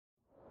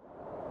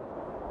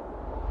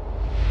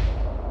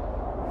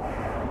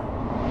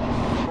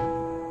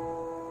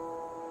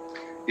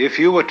If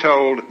you were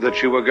told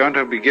that you were going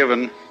to be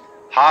given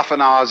half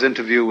an hour's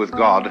interview with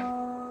God,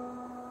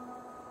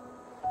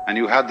 and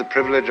you had the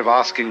privilege of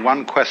asking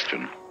one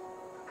question,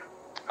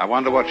 I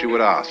wonder what you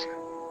would ask.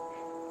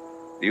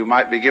 You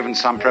might be given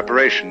some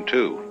preparation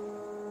too.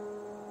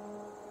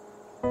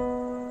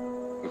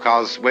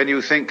 Because when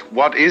you think,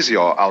 what is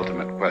your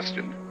ultimate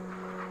question,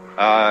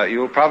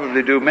 you'll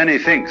probably do many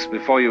things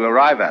before you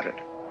arrive at it.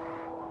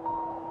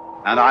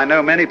 And I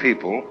know many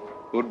people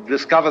who'd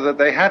discover that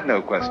they had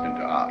no question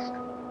to ask.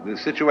 The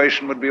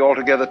situation would be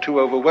altogether too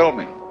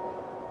overwhelming.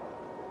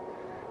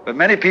 But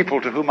many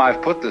people to whom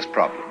I've put this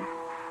problem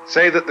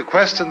say that the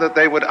question that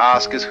they would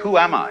ask is, who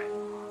am I?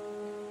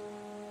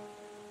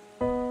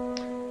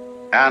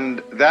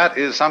 And that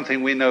is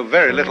something we know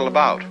very little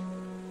about.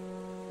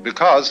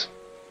 Because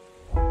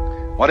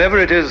whatever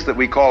it is that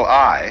we call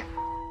I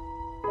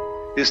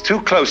is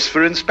too close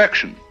for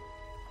inspection.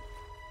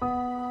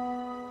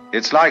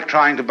 It's like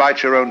trying to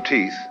bite your own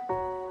teeth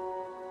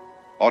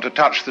or to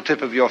touch the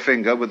tip of your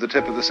finger with the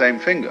tip of the same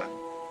finger.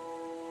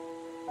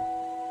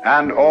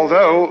 And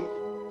although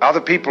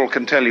other people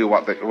can tell you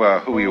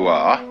who you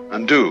are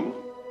and do,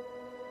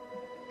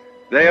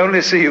 they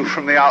only see you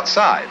from the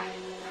outside,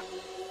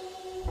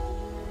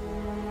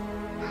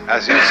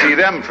 as you see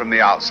them from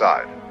the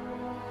outside.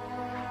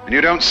 And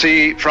you don't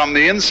see from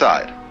the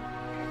inside.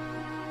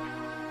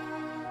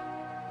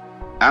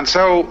 And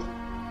so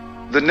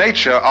the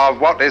nature of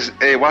what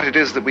it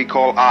is that we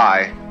call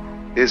I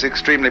is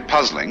extremely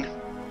puzzling,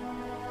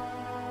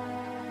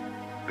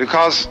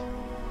 because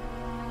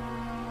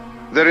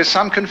there is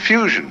some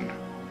confusion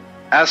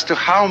as to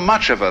how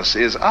much of us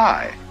is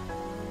I.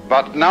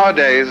 But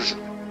nowadays,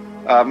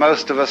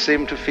 most of us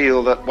seem to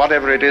feel that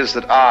whatever it is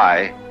that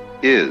I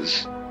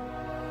is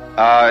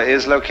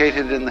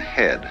located in the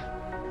head.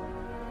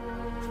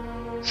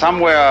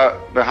 Somewhere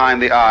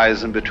behind the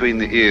eyes and between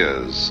the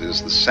ears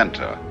is the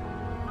center.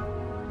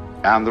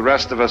 And the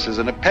rest of us is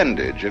an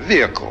appendage, a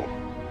vehicle,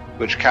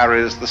 which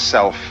carries the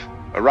self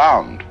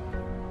around.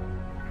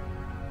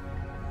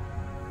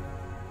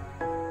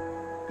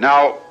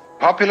 Now,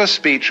 popular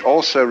speech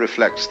also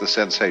reflects the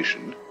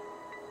sensation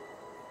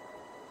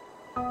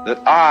that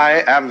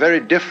I am very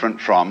different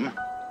from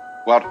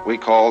what we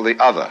call the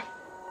other.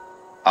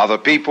 Other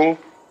people,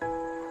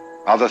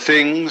 other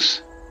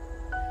things,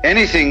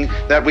 anything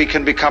that we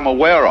can become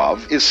aware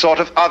of is sort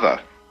of other.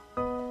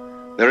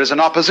 There is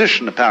an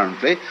opposition,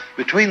 apparently,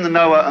 between the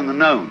knower and the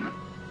known.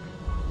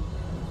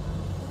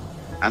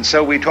 And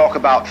so we talk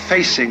about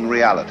facing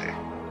reality.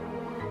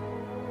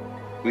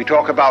 We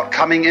talk about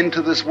coming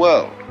into this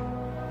world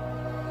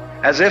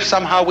as if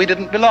somehow we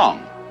didn't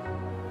belong.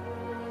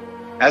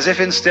 As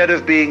if instead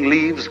of being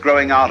leaves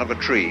growing out of a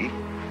tree,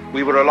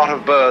 we were a lot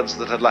of birds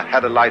that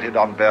had alighted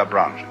on bare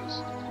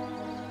branches.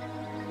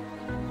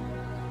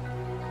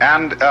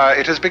 And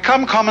it has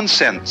become common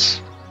sense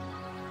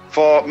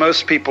for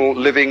most people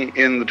living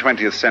in the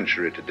 20th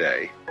century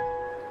today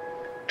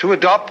to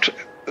adopt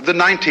the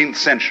 19th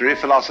century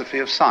philosophy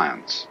of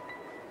science,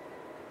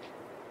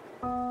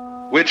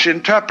 which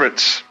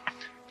interprets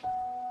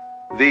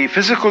the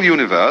physical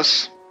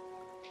universe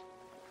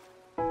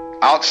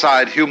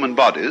outside human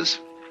bodies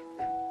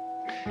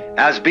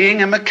as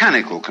being a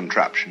mechanical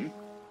contraption,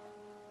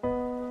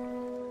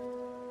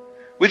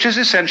 which is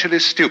essentially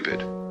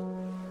stupid.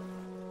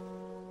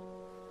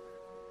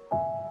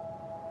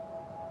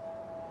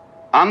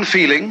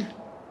 Unfeeling,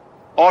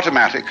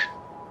 automatic,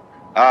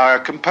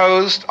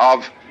 composed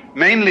of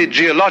mainly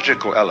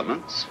geological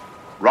elements,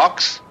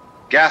 rocks,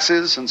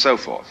 gases, and so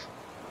forth.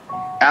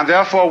 And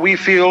therefore we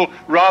feel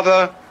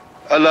rather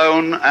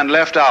alone and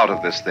left out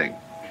of this thing,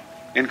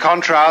 in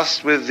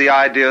contrast with the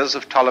ideas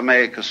of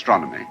Ptolemaic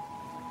astronomy.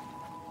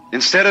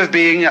 Instead of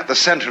being at the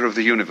center of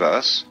the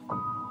universe,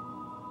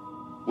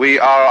 we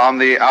are on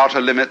the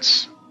outer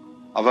limits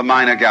of a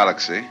minor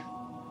galaxy,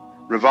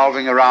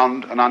 revolving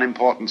around an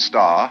unimportant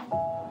star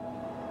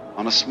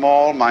on a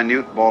small,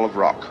 minute ball of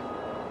rock.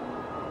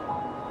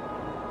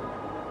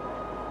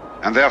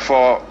 And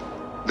therefore,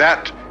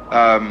 that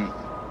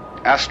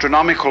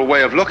astronomical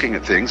way of looking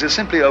at things is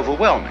simply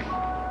overwhelming.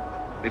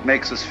 It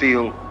makes us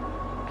feel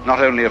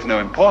not only of no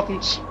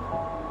importance,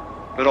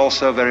 but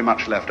also very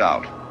much left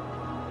out.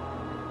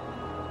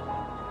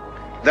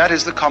 That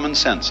is the common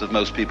sense of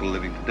most people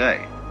living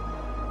today.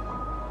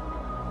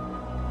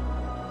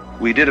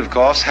 We did, of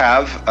course,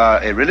 have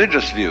a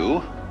religious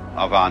view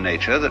of our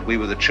nature, that we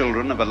were the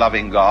children of a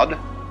loving God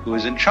who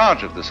is in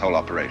charge of this whole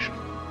operation.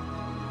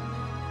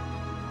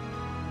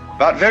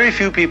 But very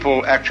few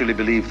people actually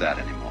believe that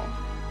anymore.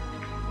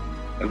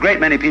 A great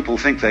many people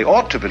think they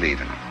ought to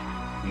believe in it,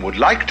 and would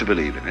like to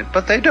believe in it,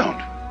 but they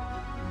don't.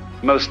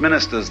 Most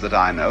ministers that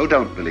I know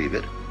don't believe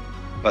it,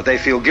 but they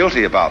feel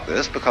guilty about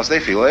this because they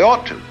feel they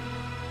ought to.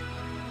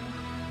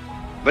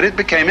 But it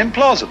became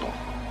implausible.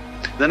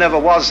 There never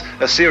was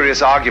a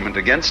serious argument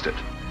against it.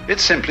 It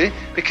simply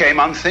became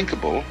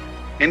unthinkable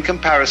in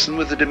comparison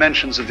with the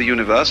dimensions of the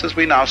universe as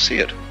we now see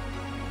it.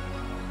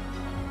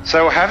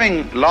 So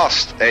having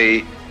lost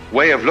a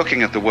way of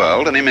looking at the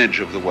world, an image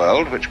of the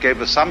world, which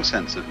gave us some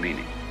sense of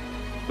meaning,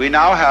 we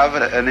now have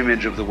an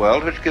image of the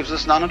world which gives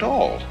us none at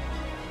all.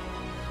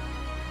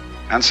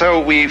 And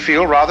so we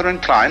feel rather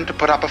inclined to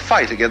put up a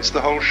fight against the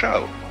whole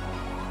show.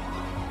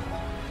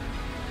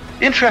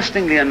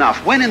 Interestingly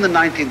enough, when in the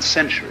 19th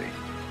century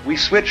we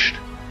switched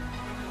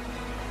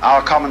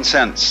our common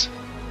sense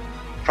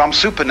from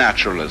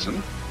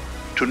supernaturalism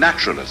to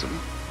naturalism,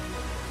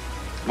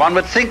 one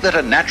would think that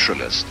a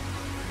naturalist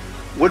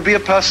would be a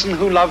person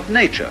who loved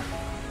nature,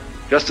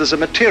 just as a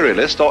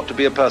materialist ought to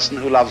be a person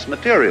who loves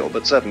material,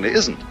 but certainly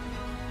isn't.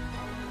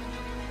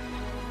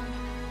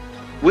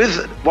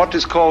 With what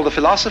is called the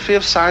philosophy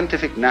of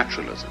scientific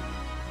naturalism,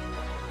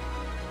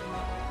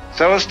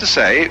 so as to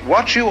say,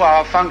 what you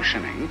are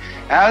functioning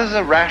as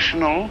a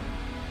rational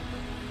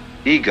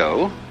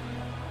ego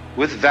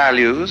with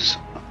values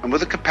and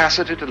with a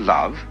capacity to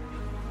love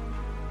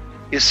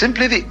is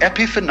simply the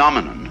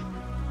epiphenomenon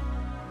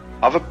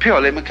of a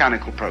purely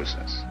mechanical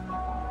process.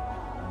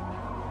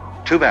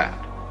 Too bad.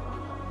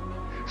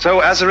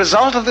 So as a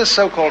result of this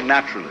so-called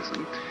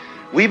naturalism,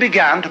 we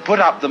began to put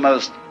up the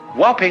most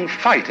whopping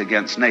fight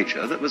against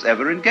nature that was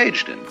ever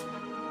engaged in.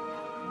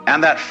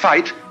 And that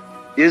fight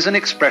is an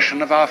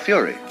expression of our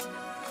fury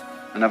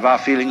and of our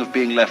feeling of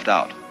being left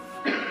out.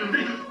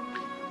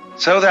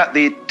 So that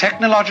the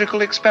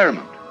technological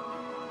experiment,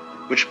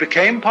 which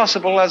became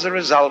possible as a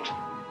result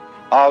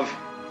of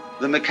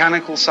the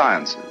mechanical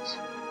sciences,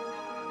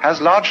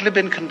 has largely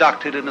been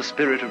conducted in a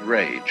spirit of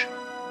rage.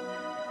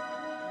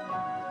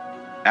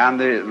 And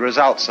the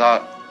results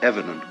are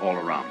evident all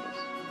around us.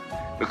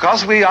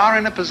 Because we are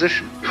in a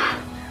position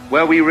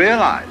where we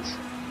realize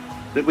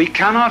that we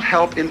cannot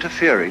help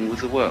interfering with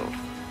the world.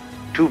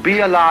 To be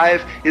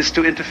alive is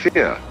to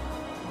interfere.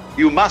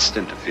 You must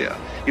interfere.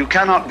 You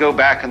cannot go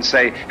back and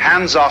say,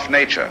 hands off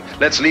nature,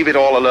 let's leave it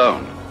all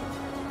alone.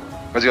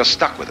 Because you're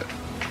stuck with it,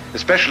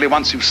 especially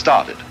once you've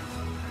started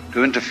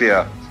to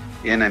interfere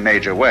in a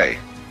major way.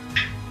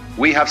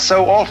 We have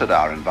so altered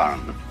our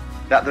environment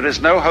that there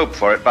is no hope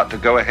for it but to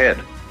go ahead.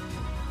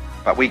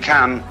 But we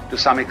can, to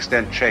some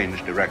extent,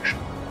 change direction.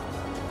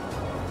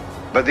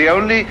 But the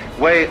only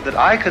way that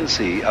I can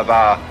see of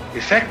our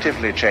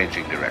effectively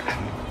changing direction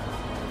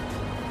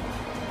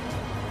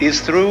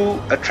is through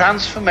a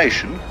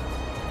transformation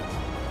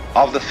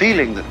of the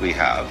feeling that we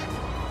have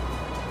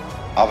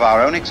of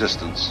our own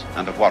existence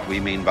and of what we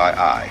mean by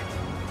I.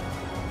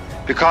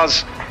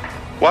 Because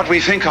what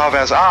we think of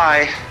as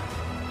I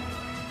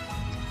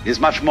is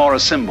much more a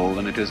symbol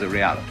than it is a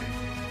reality.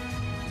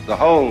 The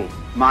whole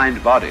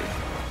mind-body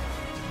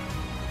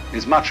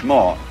is much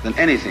more than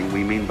anything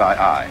we mean by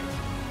I.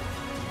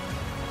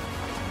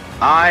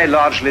 I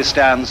largely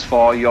stands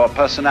for your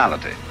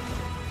personality,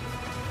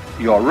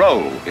 your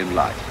role in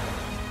life.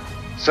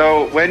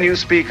 So when you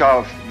speak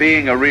of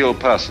being a real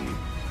person,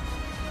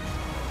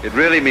 it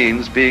really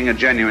means being a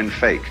genuine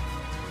fake.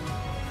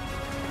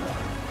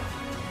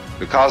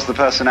 Because the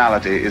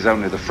personality is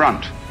only the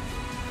front.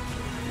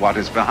 What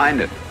is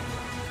behind it?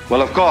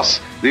 Well, of course,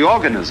 the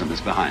organism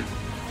is behind it.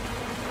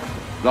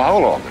 The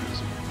whole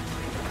organism.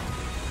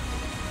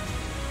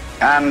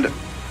 And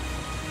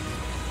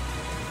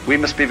we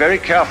must be very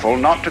careful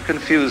not to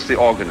confuse the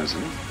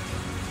organism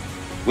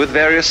with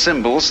various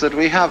symbols that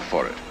we have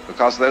for it,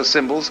 because those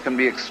symbols can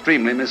be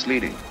extremely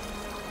misleading.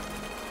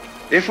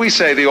 If we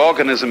say the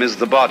organism is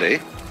the body,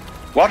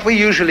 what we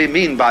usually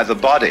mean by the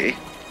body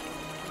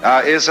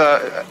is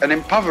an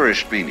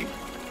impoverished meaning.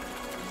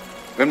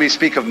 When we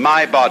speak of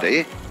my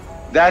body,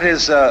 that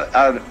is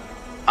an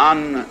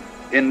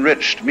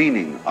unenriched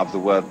meaning of the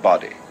word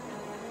body.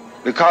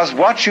 Because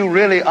what you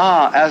really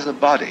are as a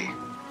body,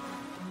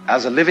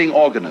 as a living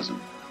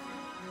organism,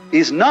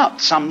 is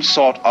not some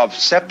sort of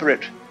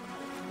separate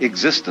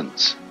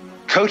existence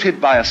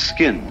coated by a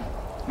skin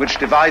which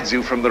divides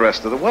you from the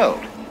rest of the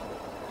world.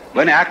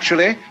 When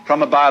actually,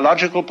 from a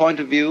biological point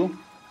of view,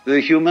 the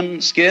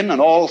human skin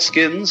and all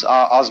skins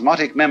are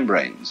osmotic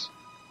membranes.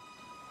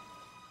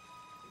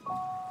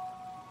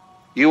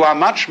 You are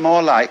much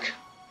more like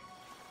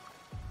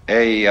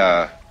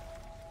a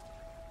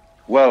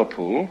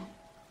whirlpool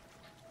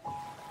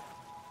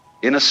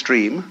in a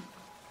stream.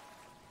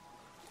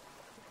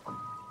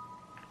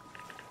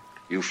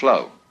 You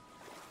flow.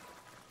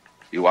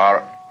 You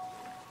are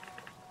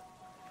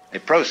a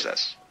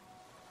process.